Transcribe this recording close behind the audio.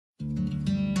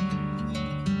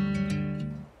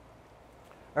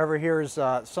Over here is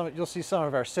you'll see some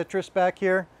of our citrus back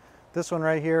here. This one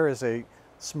right here is a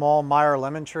small Meyer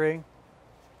Lemon tree.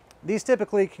 These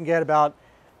typically can get about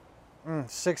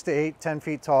 6 to 8, 10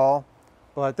 feet tall,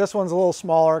 but this one's a little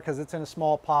smaller because it's in a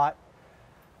small pot.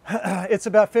 It's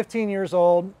about 15 years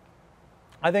old.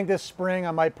 I think this spring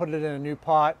I might put it in a new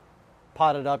pot,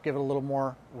 pot it up, give it a little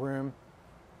more room.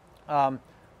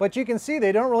 But you can see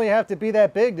they don't really have to be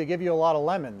that big to give you a lot of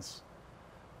lemons.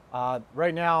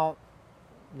 Right now,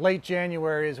 late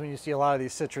January is when you see a lot of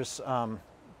these citrus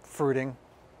fruiting.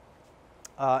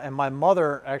 And my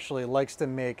mother actually likes to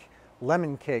make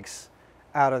lemon cakes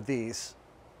out of these.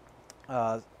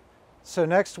 So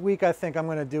next week I think I'm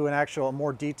going to do an actual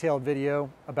more detailed video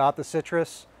about the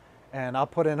citrus, and I'll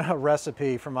put in a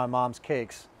recipe for my mom's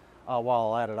cakes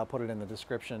while I'm at it. I'll put it in the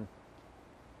description.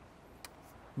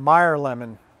 Meyer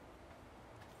Lemon.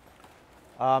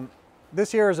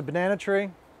 This here is a banana tree.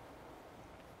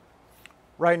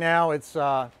 Right now it's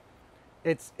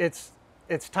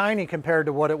tiny compared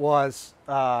to what it was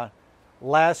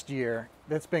last year.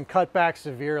 It's been cut back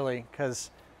severely because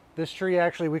this tree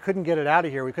actually, we couldn't get it out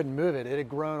of here. We couldn't move it. It had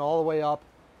grown all the way up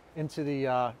into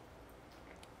the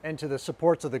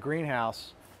supports of the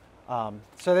greenhouse.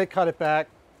 So they cut it back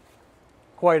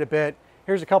quite a bit.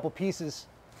 Here's a couple pieces.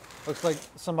 Looks like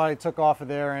somebody took off of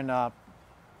there and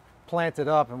planted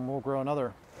up, and we'll grow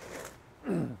another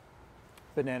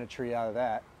banana tree out of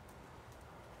that.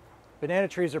 Banana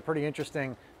trees are pretty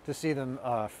interesting to see them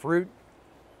fruit.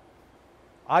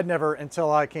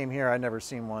 Until I came here, I'd never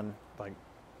seen one like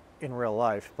in real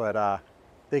life, but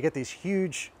they get these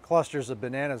huge clusters of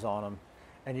bananas on them,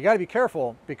 and you got to be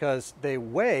careful because they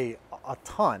weigh a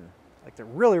ton. Like, they're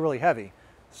really, really heavy.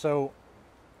 So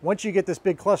once you get this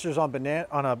big clusters on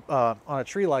a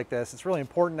tree like this, it's really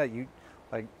important that you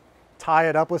like tie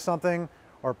it up with something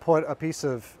or put a piece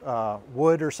of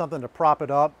wood or something to prop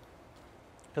it up,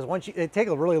 because it takes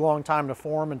a really long time to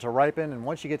form and to ripen, and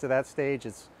once you get to that stage,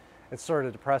 it's sort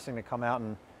of depressing to come out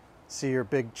and see your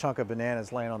big chunk of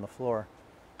bananas laying on the floor.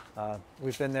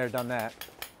 We've been there, done that.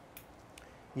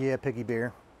 Yeah, piggy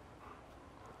bear.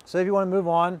 So if you want to move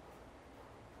on,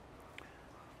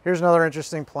 here's another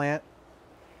interesting plant.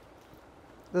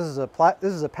 This is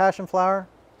a passion flower.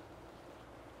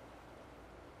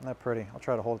 Isn't that pretty? I'll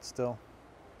try to hold it still.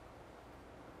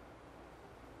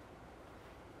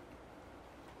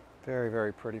 Very,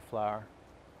 very pretty flower.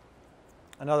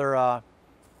 Another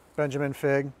Benjamin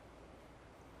fig.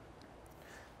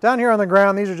 Down here on the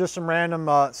ground, these are just some random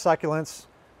succulents.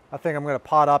 I think I'm going to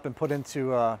pot up and put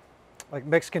into like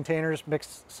mixed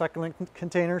succulent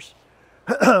containers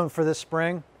for this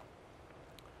spring.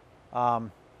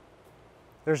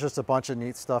 There's just a bunch of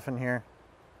neat stuff in here.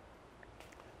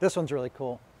 This one's really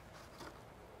cool.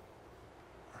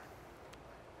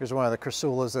 Here's one of the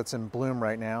chryssulas that's in bloom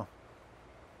right now.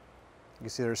 You can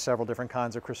see there's several different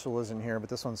kinds of chryssulas in here, but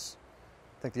this one's,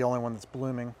 I think, the only one that's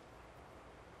blooming.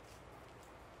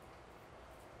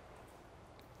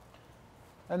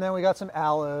 And then we got some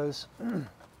aloes.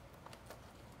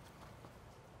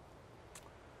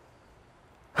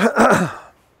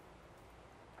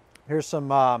 Here's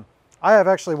some, I have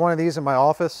actually one of these in my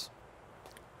office.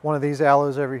 One of these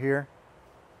aloes over here.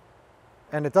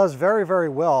 And it does very, very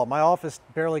well. My office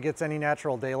barely gets any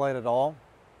natural daylight at all.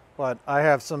 But I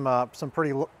have some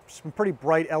pretty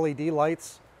bright LED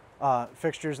lights,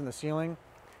 fixtures in the ceiling.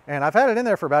 And I've had it in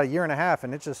there for about 1.5 years,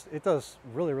 and it does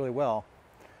really, really well.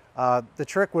 The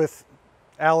trick with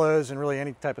aloes and really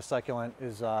any type of succulent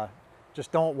is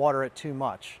just don't water it too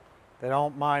much. They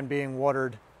don't mind being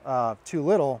watered too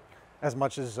little as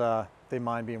much as they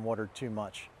mind being watered too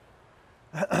much.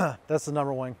 That's the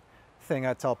number one thing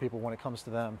I tell people when it comes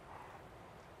to them.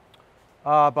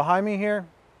 Behind me here,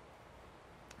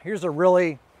 here's a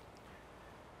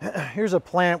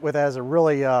plant that has a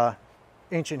really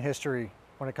ancient history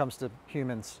when it comes to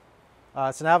humans.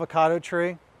 It's an avocado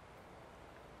tree.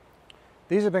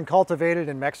 These have been cultivated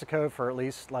in Mexico for at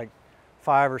least like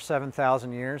 5,000 or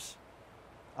 7,000 years.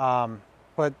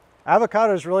 But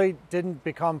avocados really didn't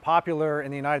become popular in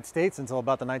the United States until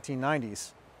about the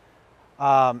 1990s.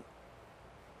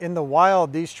 In the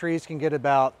wild, these trees can get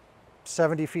about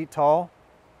 70 feet tall.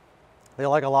 They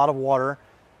like a lot of water.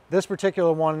 This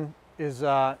particular one is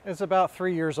about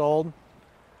 3 years old.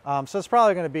 So it's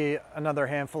probably going to be another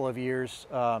handful of years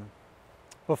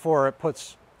before it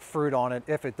puts fruit on it.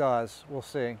 If it does, we'll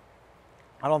see.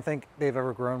 I don't think they've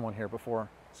ever grown one here before,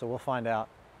 so we'll find out.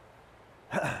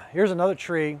 Here's another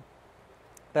tree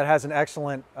that has an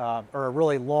excellent or a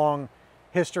really long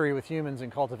history with humans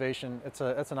in cultivation. It's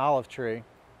an olive tree.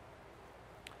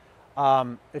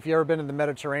 If you've ever been in the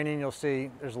Mediterranean, you'll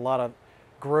see there's a lot of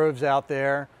groves out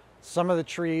there. Some of the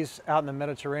trees out in the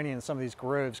Mediterranean, some of these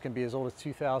groves can be as old as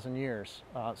 2,000 years,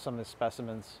 some of the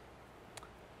specimens.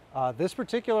 This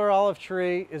particular olive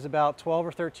tree is about 12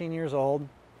 or 13 years old.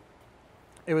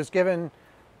 It was given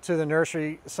to the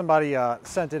nursery. Somebody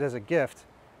sent it as a gift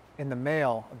in the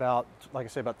mail about, like I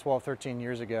say, about 12, 13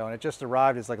 years ago, and it just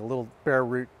arrived as like a little bare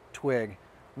root twig.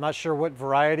 I'm not sure what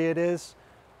variety it is,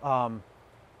 but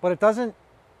it doesn't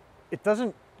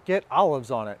get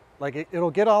olives on it. Like it'll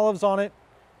get olives on it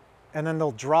and then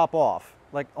they'll drop off,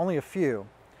 like only a few.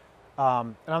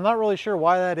 And I'm not really sure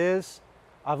why that is.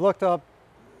 I've looked up,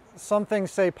 some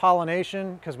things say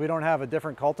pollination because we don't have a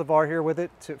different cultivar here with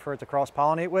it for it to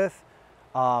cross-pollinate with.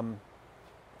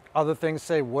 Other things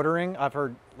say watering. I've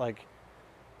heard like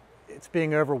it's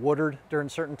being over-watered during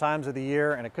certain times of the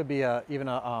year, and it could be even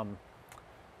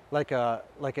like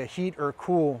a heat or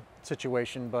cool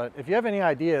situation. But if you have any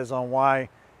ideas on why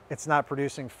it's not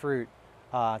producing fruit,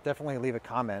 definitely leave a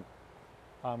comment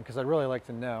because I'd really like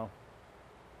to know.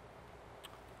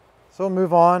 So we'll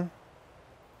move on.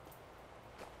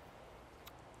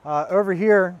 Over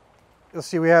here, you'll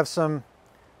see we have some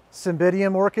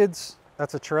Cymbidium orchids.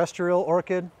 That's a terrestrial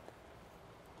orchid.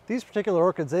 These particular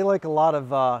orchids, they like a lot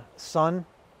of sun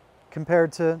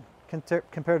compared to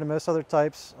most other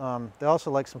types. They also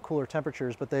like some cooler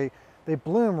temperatures, but they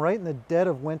bloom right in the dead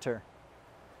of winter.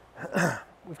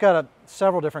 We've got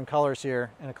several different colors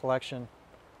here in a collection.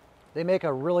 They make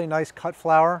a really nice cut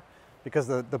flower because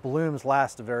the blooms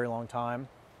last a very long time.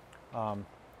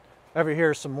 Over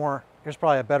here, some more. Here's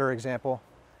probably a better example.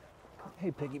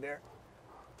 Hey, Piggy Bear.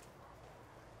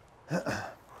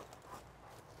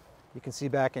 You can see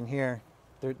back in here,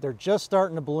 they're just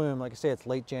starting to bloom. Like I say, it's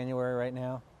late January right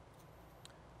now,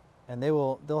 and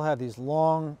they'll have these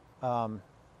long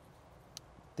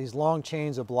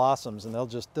chains of blossoms, and they'll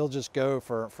just go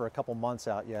for a couple months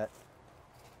out yet.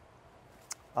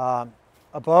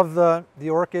 Above the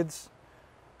orchids,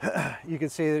 you can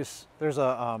see there's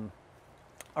a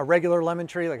regular lemon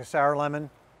tree, like a sour lemon.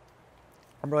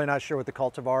 I'm really not sure what the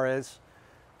cultivar is.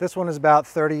 This one is about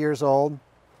 30 years old.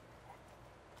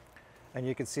 And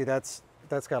you can see that's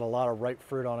got a lot of ripe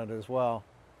fruit on it as well.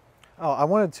 Oh, I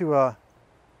wanted to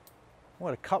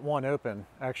cut one open,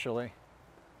 actually.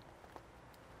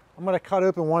 I'm going to cut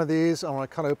open one of these. I want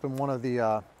to cut open one of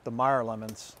the Meyer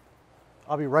lemons.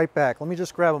 I'll be right back. Let me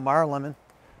just grab a Meyer lemon.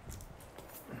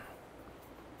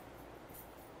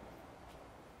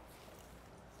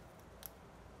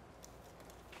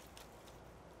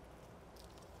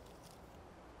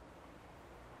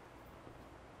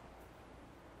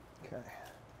 Okay.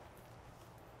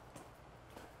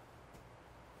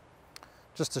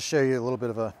 Just to show you a little bit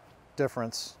of a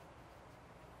difference.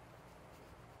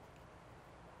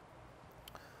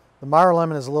 The Meyer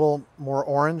lemon is a little more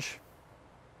orange,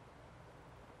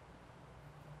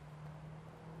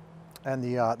 and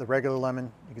the regular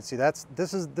lemon, you can see this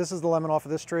is the lemon off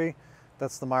of this tree.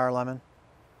 That's the Meyer lemon.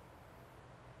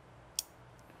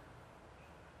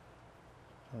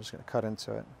 I'm just going to cut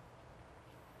into it.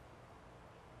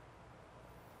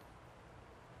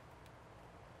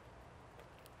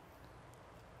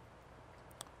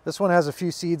 This one has a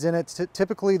few seeds in it.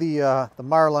 Typically, the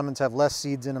Meyer lemons have less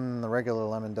seeds in them than the regular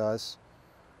lemon does.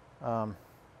 Okay,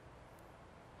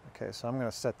 so I'm going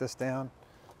to set this down.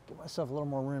 Give myself a little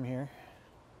more room here,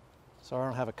 so I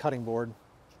don't have a cutting board.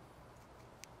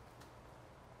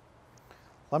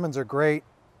 Lemons are great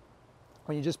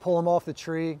when you just pull them off the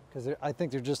tree, because I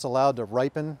think they're just allowed to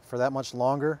ripen for that much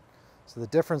longer. So the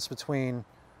difference between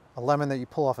a lemon that you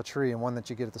pull off a tree and one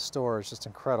that you get at the store is just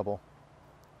incredible.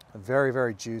 Very,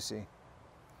 very juicy.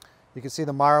 You can see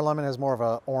the Meyer lemon has more of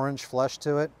an orange flesh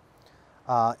to it.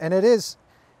 And it is,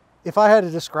 if I had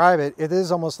to describe it, it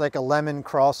is almost like a lemon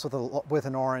crossed with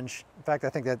an orange. In fact, I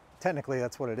think that technically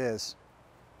that's what it is.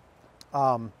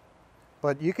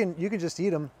 But you can just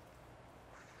eat them.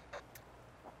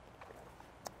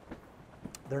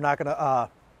 They're not gonna,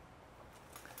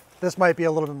 this might be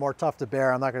a little bit more tough to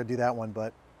bear. I'm not gonna do that one,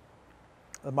 but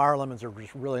the Meyer lemons are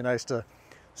just really nice to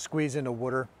squeeze into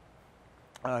water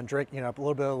and drink, a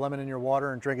little bit of lemon in your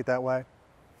water and drink it that way.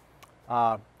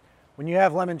 When you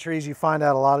have lemon trees, you find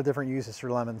out a lot of different uses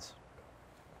for lemons.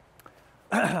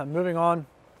 Moving on.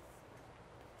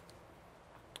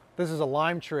 This is a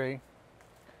lime tree.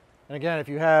 And again, if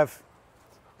you have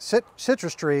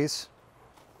citrus trees,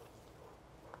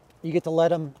 you get to let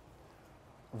them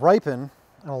ripen,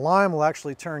 and a lime will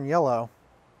actually turn yellow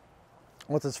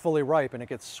once it's fully ripe, and it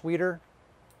gets sweeter.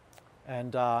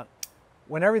 And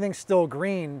when everything's still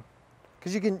green,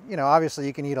 because you can, obviously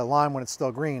you can eat a lime when it's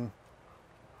still green.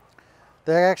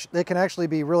 They can actually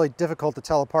be really difficult to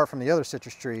tell apart from the other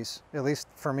citrus trees. At least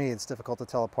for me, it's difficult to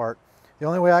tell apart. The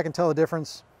only way I can tell the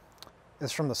difference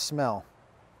is from the smell.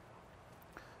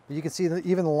 You can see that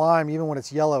even the lime, even when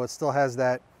it's yellow, it still has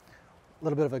that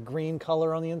little bit of a green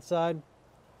color on the inside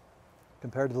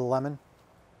compared to the lemon.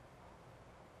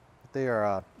 They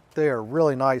are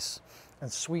really nice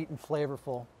and sweet and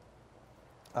flavorful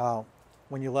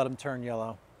when you let them turn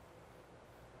yellow.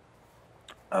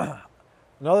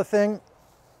 Another thing,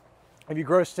 if you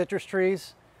grow citrus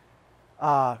trees,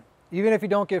 even if you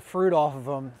don't get fruit off of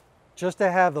them, just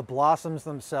to have the blossoms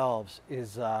themselves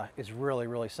is really,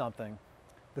 really something.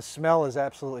 The smell is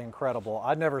absolutely incredible.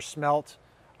 I'd never smelt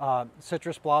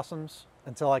citrus blossoms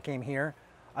until I came here.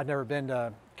 I'd never been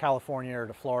to California or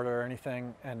to Florida or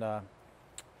anything, and at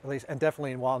least, and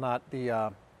definitely while not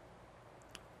the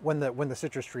when the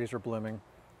citrus trees were blooming.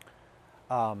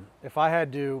 If I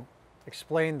had to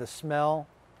explain the smell,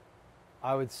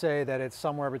 I would say that it's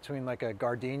somewhere between like a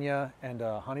gardenia and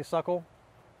a honeysuckle.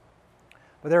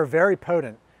 But they're very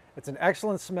potent. It's an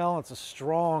excellent smell. It's a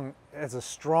strong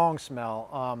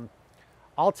smell.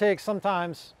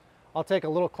 Sometimes I'll take a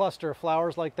little cluster of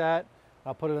flowers like that.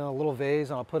 I'll put it in a little vase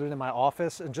and I'll put it in my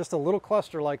office, and just a little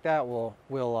cluster like that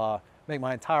will make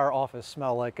my entire office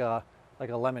smell like a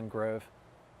lemon grove.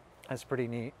 That's pretty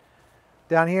neat.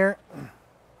 Down here,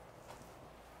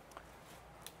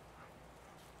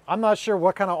 I'm not sure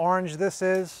what kind of orange this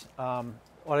is.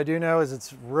 What I do know is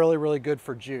it's really, really good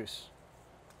for juice.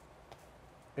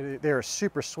 They're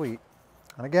super sweet.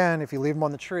 And again, if you leave them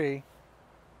on the tree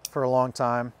for a long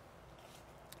time,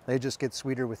 they just get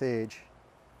sweeter with age.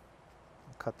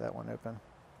 I'll cut that one open.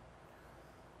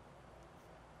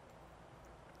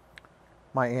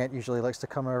 My aunt usually likes to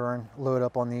come over and load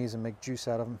up on these and make juice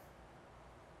out of them.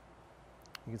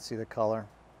 You can see the color,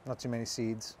 not too many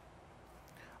seeds.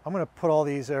 I'm going to put all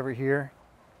these over here,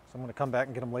 so I'm going to come back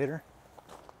and get them later.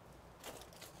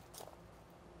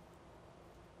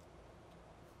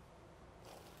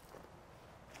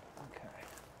 Okay.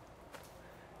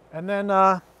 And then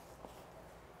the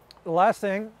last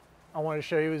thing I wanted to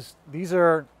show you is these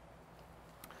are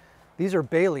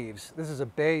bay leaves. This is a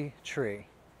bay tree.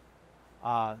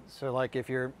 So like if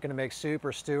you're going to make soup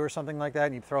or stew or something like that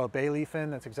and you throw a bay leaf in,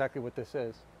 that's exactly what this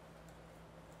is.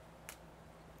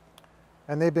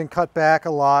 And they've been cut back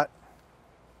a lot.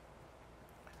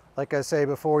 Like I say,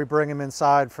 before we bring them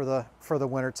inside for the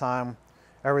winter time,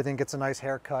 everything gets a nice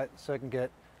haircut so it can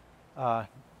get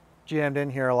jammed in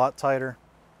here a lot tighter.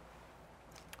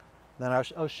 Then I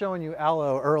was showing you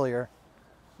aloe earlier.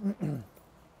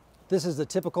 This is the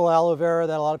typical aloe vera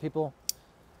that a lot of people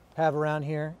have around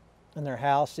here in their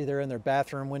house, either in their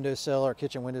bathroom windowsill or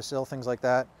kitchen windowsill, things like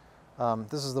that.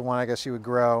 This is the one I guess you would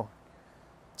grow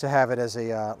to have it as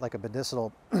a like a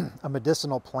medicinal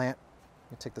plant.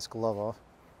 Let me take this glove off.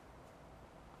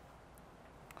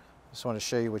 Just want to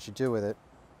show you what you do with it.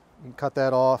 You can cut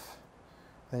that off,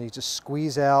 then you just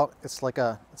squeeze out. It's like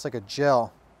a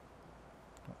gel,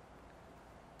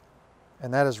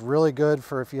 and that is really good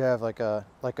for if you have like a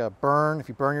burn, if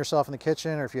you burn yourself in the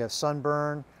kitchen, or if you have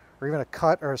sunburn, or even a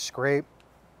cut or a scrape.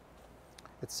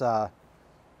 It's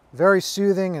very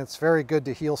soothing, and it's very good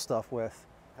to heal stuff with.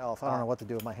 Hell, if I don't know what to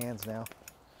do with my hands now,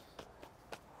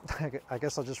 I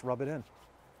guess I'll just rub it in.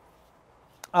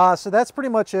 So that's pretty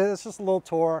much it. It's just a little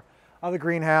tour of the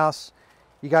greenhouse.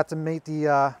 You got to meet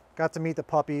the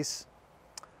puppies.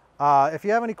 If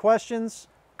you have any questions,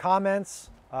 comments,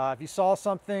 if you saw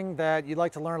something that you'd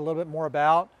like to learn a little bit more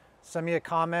about, send me a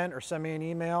comment or send me an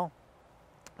email,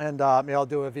 and maybe I'll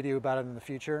do a video about it in the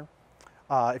future.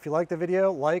 If you like the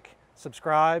video, like,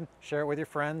 subscribe, share it with your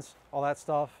friends, all that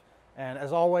stuff. And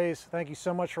as always, thank you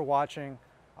so much for watching.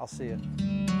 I'll see you.